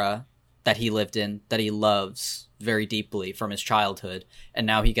era that he lived in, that he loves very deeply from his childhood, and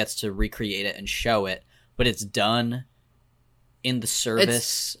now he gets to recreate it and show it, but it's done in the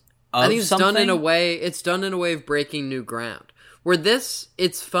service of I think it's something. done in a way of breaking new ground. Where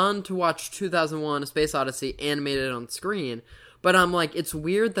it's fun to watch 2001: A Space Odyssey animated on screen, but I'm like, it's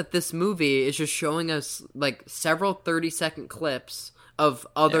weird that this movie is just showing us like several 30-second clips of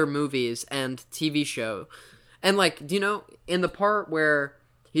other movies and TV show. And like, do you know, in the part where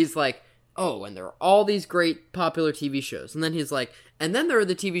he's like, oh, and there are all these great popular TV shows. And then he's like, and then there are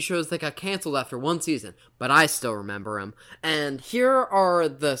the TV shows that got canceled after one season, but I still remember them. And here are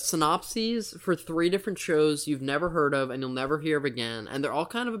the synopses for 3 different shows you've never heard of and you'll never hear of again. And they're all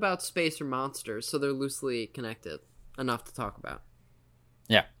kind of about space or monsters, so they're loosely connected enough to talk about.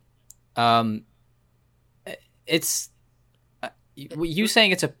 Yeah. It's... you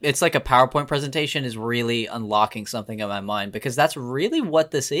saying it's like a PowerPoint presentation is really unlocking something in my mind, because that's really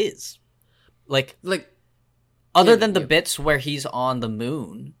what this is. Like other than the bits where he's on the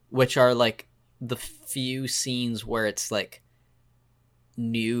moon, which are like the few scenes where it's like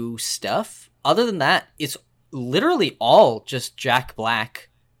new stuff. Other than that, it's literally all just Jack Black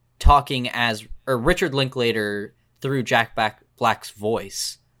talking or Richard Linklater through Jack Black's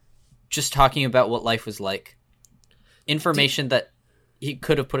voice, just talking about what life was like. Information that he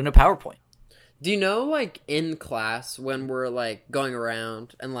could have put in a PowerPoint. Do you know, like, in class, when we're, like, going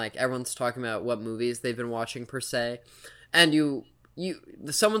around and, like, everyone's talking about what movies they've been watching, per se, and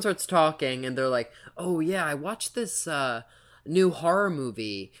someone starts talking, and they're like, oh, yeah, I watched this, new horror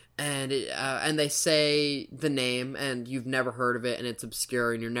movie, and and they say the name, and you've never heard of it, and it's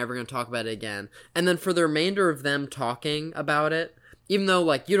obscure, and you're never going to talk about it again. And then for the remainder of them talking about it, even though,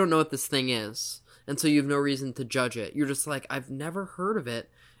 like, you don't know what this thing is, and so you have no reason to judge it, you're just like, I've never heard of it,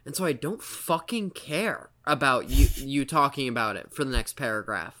 and so I don't fucking care about you talking about it for the next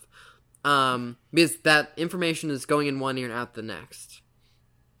paragraph. Because that information is going in one ear and out the next.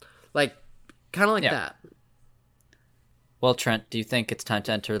 Like, kind of like that. Well, Trent, do you think it's time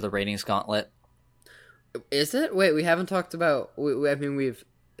to enter the ratings gauntlet? Is it? Wait, we haven't talked about... I mean, we've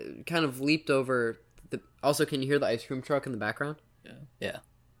kind of leaped over... Also, can you hear the ice cream truck in the background? Yeah.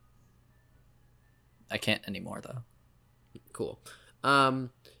 I can't anymore, though. Cool.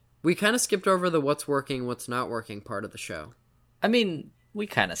 We kind of skipped over the what's working, what's not working part of the show. I mean, we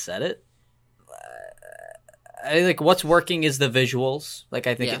kind of said it. I think what's working is the visuals. Like,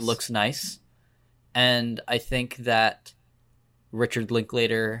 I think it looks nice. And I think that Richard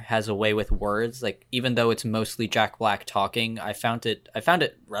Linklater has a way with words. Like, even though it's mostly Jack Black talking, I found it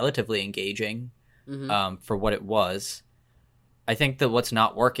relatively engaging for what it was. I think that what's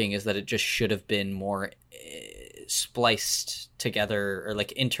not working is that it just should have been more spliced together or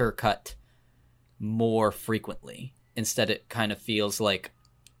like intercut more frequently. Instead, it kind of feels like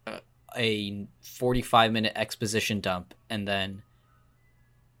a 45-minute exposition dump and then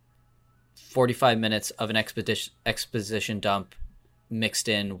 45 minutes of an exposition dump mixed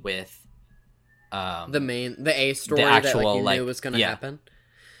in with the A story that you knew was going to happen.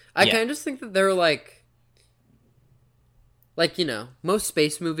 I kind of just think that they're like, you know, most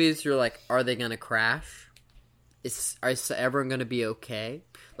space movies, you're like, are they going to crash? Is everyone going to be okay?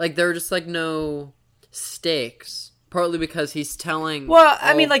 Like, there are just, like, no stakes. Partly because he's telling... Well,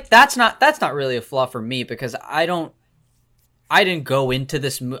 I mean, like, that's not really a flaw for me, because I didn't go into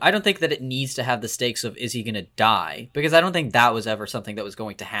this... I don't think that it needs to have the stakes of, is he going to die? Because I don't think that was ever something that was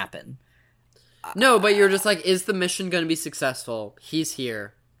going to happen. No, but you're just like, is the mission going to be successful? He's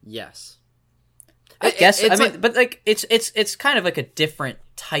here. Yes. I guess. I mean, but, like, it's kind of like a different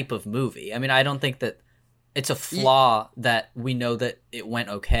type of movie. I mean, I don't think that it's a flaw that we know that it went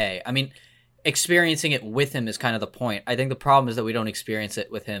okay. I mean, experiencing it with him is kind of the point. I think the problem is that we don't experience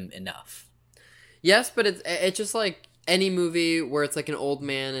it with him enough. Yes, but it's just like any movie where it's like an old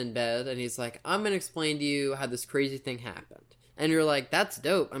man in bed and he's like, I'm going to explain to you how this crazy thing happened. And you're like, that's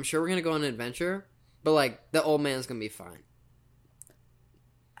dope. I'm sure we're going to go on an adventure. But, like, the old man's going to be fine.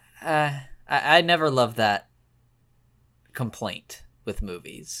 I never loved that complaint with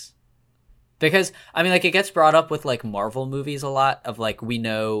movies. Because, I mean, like, it gets brought up with, like, Marvel movies a lot of, like, we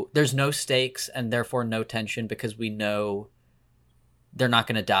know there's no stakes and therefore no tension because we know they're not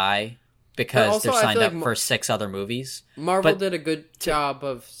going to die because they're signed up for 6 other movies. Marvel did a good job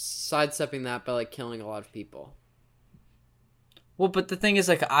of sidestepping that by, like, killing a lot of people. Well, but the thing is,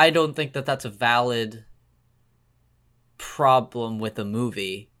 like, I don't think that that's a valid problem with a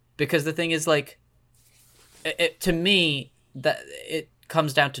movie. Because the thing is, like, to me, that it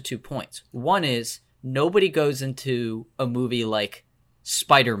comes down to 2 points. One is nobody goes into a movie like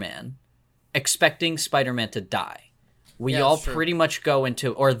Spider-Man expecting Spider-Man to die. We all pretty much go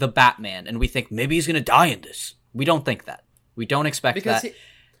into, or the Batman, and we think maybe he's going to die in this. We don't think that. We don't expect that.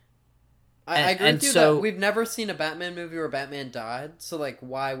 I agree with you that we've never seen a Batman movie where Batman died, so like,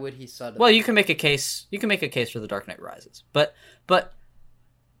 why would he suddenly? Well, you can make a case. You can make a case for The Dark Knight Rises, but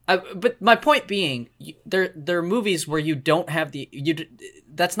my point being, there are movies where you don't have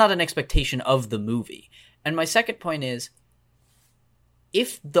that's not an expectation of the movie. And my second point is,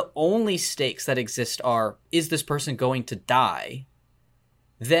 if the only stakes that exist are, is this person going to die,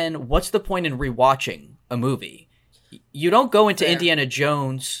 then what's the point in rewatching a movie? You don't go into Indiana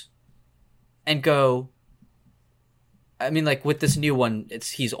Jones and go, I mean, like, with this new one,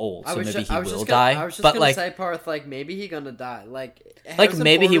 he's old, so maybe he will die. I was just gonna say, Parth, like, maybe he's gonna die. Like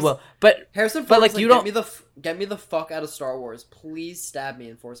maybe he will. But Harrison Ford, like, you don't get me the fuck out of Star Wars. Please stab me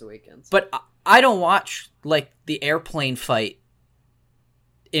in Force Awakens. But I don't watch, like, the airplane fight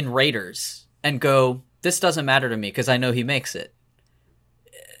in Raiders and go, this doesn't matter to me because I know he makes it.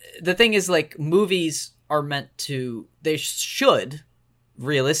 The thing is, like, movies are meant to, they should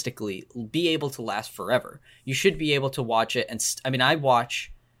realistically be able to last forever. You should be able to watch it. And I mean, I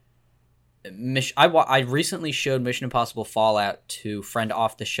recently showed Mission Impossible Fallout to friend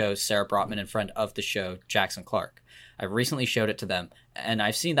off the show Sarah Brotman and friend of the show Jackson Clark. I recently showed it to them, and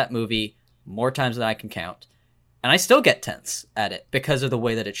I've seen that movie more times than I can count. And I still get tense at it because of the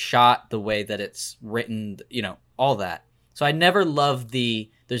way that it's shot, the way that it's written, you know, all that. So I never love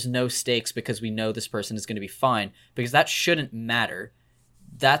there's no stakes because we know this person is going to be fine, because that shouldn't matter.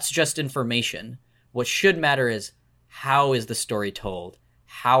 That's just information. What should matter is, how is the story told?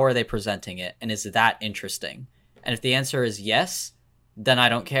 How are they presenting it? And is that interesting? And if the answer is yes, then I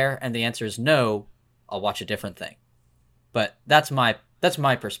don't care. And the answer is no, I'll watch a different thing. But that's my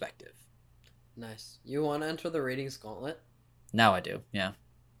perspective. Nice. You want to enter the ratings gauntlet? Now I do, yeah.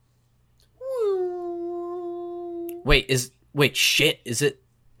 Wait, is it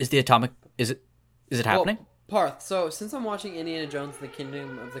happening? Well, Parth, so since I'm watching Indiana Jones and the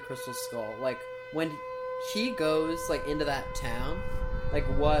Kingdom of the Crystal Skull, like, when he goes, like, into that town, like,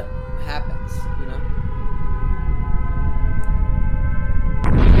 what happens, you know?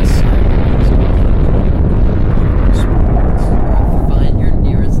 Find your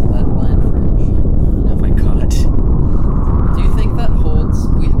nearest lead-lined fridge. Oh my god. Do you think that holds...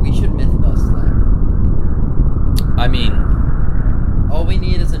 We should myth-bust that. I mean... all we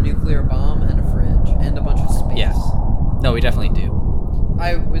need is a nuclear bomb and a fridge and a bunch of space. Yeah. No, we definitely do.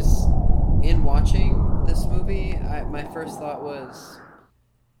 I was... in watching this movie, my first thought was...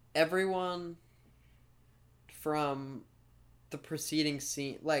 everyone from the preceding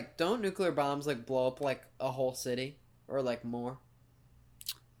scene, like, don't nuclear bombs, like, blow up, like, a whole city? Or, like, more?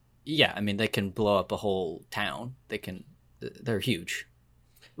 Yeah, I mean, they can blow up a whole town. They're huge.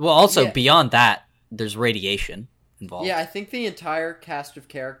 Well, also, beyond that, there's radiation involved. Yeah, I think the entire cast of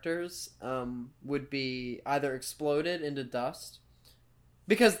characters would be either exploded into dust,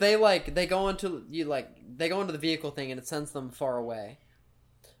 because they go into the vehicle thing and it sends them far away.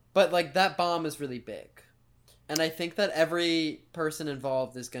 But, like, that bomb is really big. And I think that every person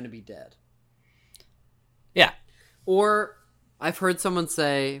involved is going to be dead. Yeah. Or, I've heard someone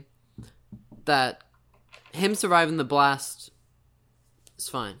say that him surviving the blast is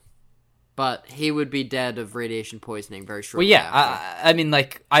fine. But he would be dead of radiation poisoning very shortly. Well, yeah. I mean,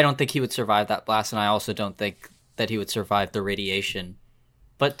 like, I don't think he would survive that blast, and I also don't think that he would survive the radiation.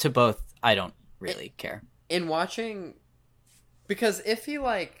 But to both, I don't really care. In watching... because if he,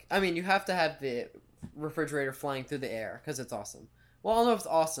 like... I mean, you have to have the refrigerator flying through the air, because it's awesome. Well, I don't know if it's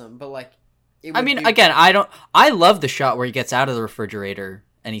awesome, but, like... again, I love the shot where he gets out of the refrigerator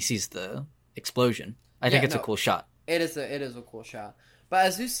and he sees the explosion. I think it's a cool shot. It is a cool shot. But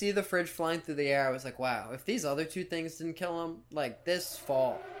as you see the fridge flying through the air, I was like, wow, if these other two things didn't kill him, like, this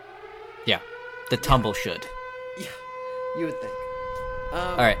fall... yeah, the tumble should. Yeah, you would think.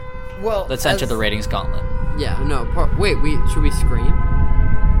 Alright, well, let's enter the ratings gauntlet. Yeah, no, wait, should we scream?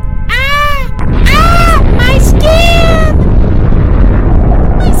 My skin!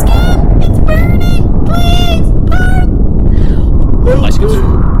 My skin! It's burning! Please!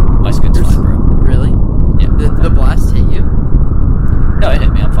 My skin's fine, bro. Really? Yeah. The blast hit you? No, it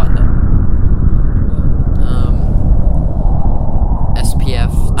hit me. I'm fine, though.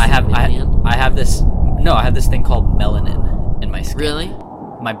 SPF. I have this thing called melanin in my skin. Really?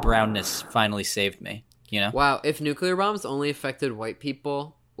 My brownness finally saved me, you know? Wow, if nuclear bombs only affected white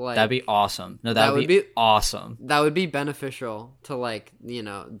people, like... that'd be awesome. No, that would be awesome. That would be beneficial to, like, you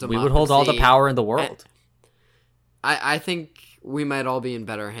know, democracy. We would hold all the power in the world. I think we might all be in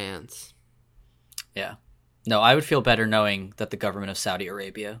better hands. Yeah. No, I would feel better knowing that the government of Saudi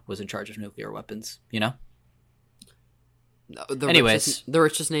Arabia was in charge of nuclear weapons, you know? Anyways. The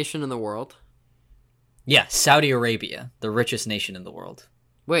richest nation in the world? Yeah, Saudi Arabia, the richest nation in the world.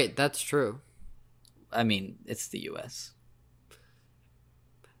 Wait, that's true. I mean, it's the U.S.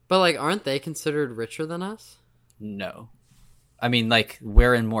 But, like, aren't they considered richer than us? No. I mean, like,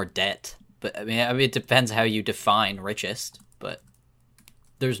 we're in more debt. But, I mean, it depends how you define richest, but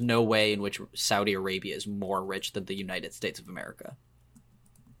there's no way in which Saudi Arabia is more rich than the United States of America.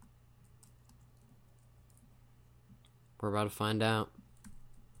 We're about to find out.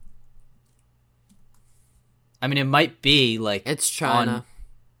 I mean, it might be, like... It's China.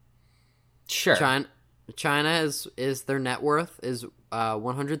 Sure. China is their net worth is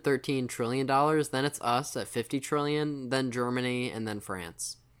 $113 trillion. Then it's us at $50 trillion, then Germany, and then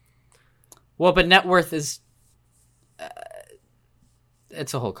France. Well, but net worth is...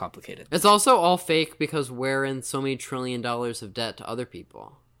 it's a whole complicated. It's also all fake because we're in so many $1 trillion of debt to other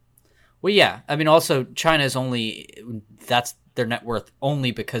people. Well, yeah. I mean, also, China is only... That's their net worth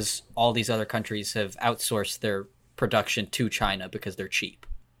only because all these other countries have outsourced their production to China because they're cheap.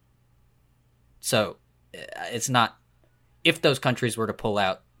 So, it's not... If those countries were to pull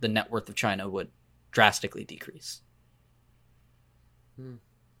out, the net worth of China would drastically decrease.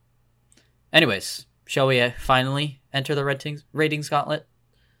 Anyways, shall we finally enter the ratings gauntlet?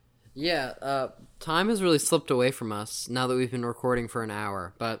 Yeah, time has really slipped away from us now that we've been recording for an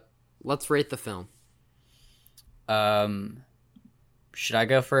hour, but let's rate the film. Should I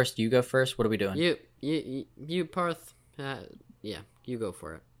go first? You go first? What are we doing? You Parth. Yeah, you go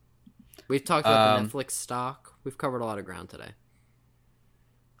for it. We've talked about the Netflix stock. We've covered a lot of ground today.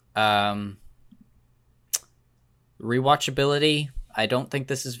 Rewatchability. I don't think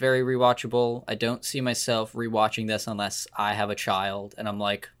this is very rewatchable. I don't see myself rewatching this unless I have a child and I'm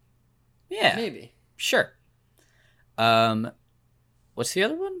like, yeah, maybe, sure. What's the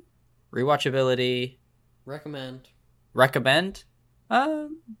other one? Rewatchability. Recommend.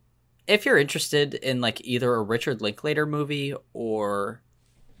 If you're interested in like either a Richard Linklater movie or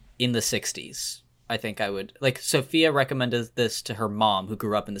in the 60s, I think I would like. Sophia recommended this to her mom who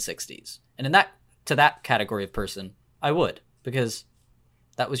grew up in the 60s, and in that category of person, I would. Because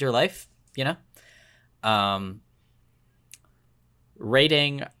that was your life, you know?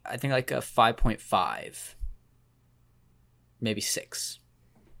 Rating, I think like a 5.5. Maybe 6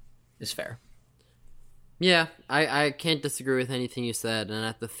 is fair. Yeah, I can't disagree with anything you said, and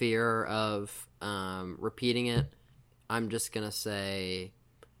at the fear of repeating it, I'm just gonna say,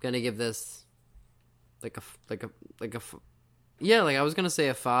 give this like I was going to say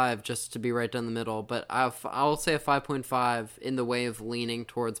a 5 just to be right down the middle, but I'll say a 5.5 in the way of leaning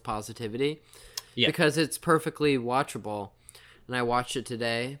towards positivity. Yeah. Because it's perfectly watchable. And I watched it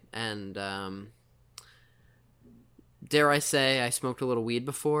today, and dare I say, I smoked a little weed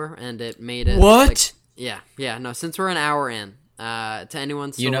before, and it made it... What? Yeah, no, since we're an hour in, to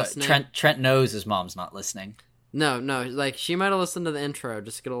anyone still listening... Trent knows his mom's not listening. No, like, she might have listened to the intro,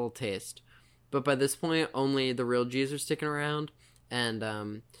 just to get a little taste. But by this point, only the real G's are sticking around,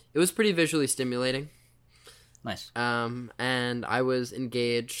 and it was pretty visually stimulating. Nice. And I was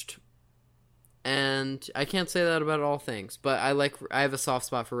engaged, and I can't say that about all things, but I have a soft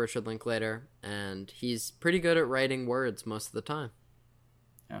spot for Richard Linklater, and he's pretty good at writing words most of the time.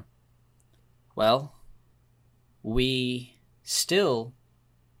 Yeah. Well, we still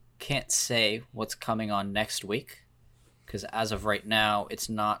can't say what's coming on next week. Because as of right now, it's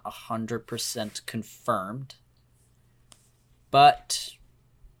not 100% confirmed. But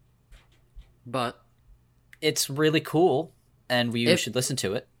it's really cool, and you should listen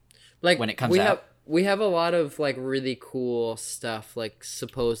to it when it comes out. We have a lot of like really cool stuff like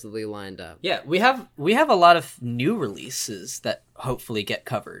supposedly lined up. Yeah, we have a lot of new releases that hopefully get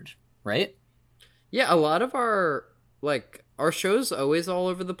covered, right? Yeah, a lot of our show's always all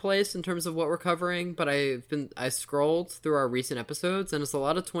over the place in terms of what we're covering, but I scrolled through our recent episodes, and it's a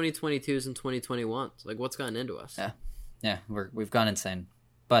lot of 2022s and 2021s. Like, what's gotten into us? Yeah, we've gone insane.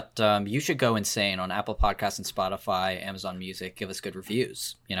 But you should go insane on Apple Podcasts and Spotify, Amazon Music. Give us good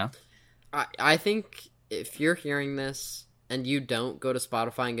reviews, you know? I think if you're hearing this and you don't go to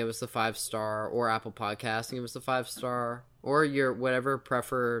Spotify and give us a 5-star, or Apple Podcasts and give us a 5-star, or your whatever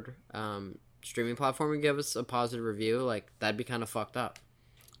preferred streaming platform and give us a positive review, like, that'd be kind of fucked up.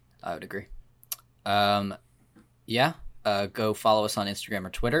 I would agree. Go follow us on Instagram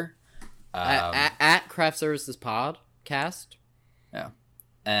or Twitter. At Craft Services Podcast. Yeah.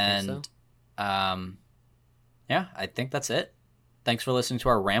 And I think that's it. Thanks for listening to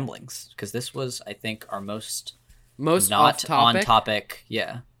our ramblings, because this was, I think, our most most not off-topic. on topic.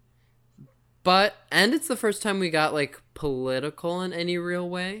 Yeah. But, and it's the first time we got, like, political in any real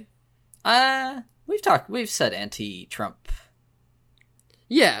way. We've said anti-Trump.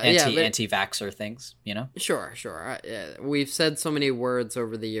 Yeah, anti-vaxxer things, you know? Sure. We've said so many words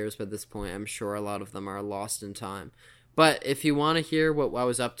over the years, but at this point, I'm sure a lot of them are lost in time. But if you want to hear what I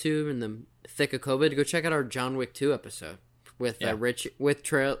was up to in the thick of COVID, go check out our John Wick 2 episode with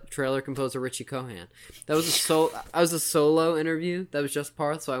trailer composer Richie Kohan. That was a solo interview. That was just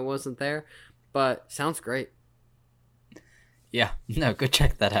Parth, so I wasn't there. But sounds great. Yeah, no, go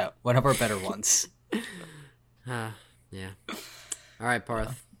check that out. One of our better ones. Yeah. All right,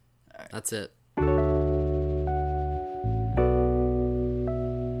 Parth. That's it.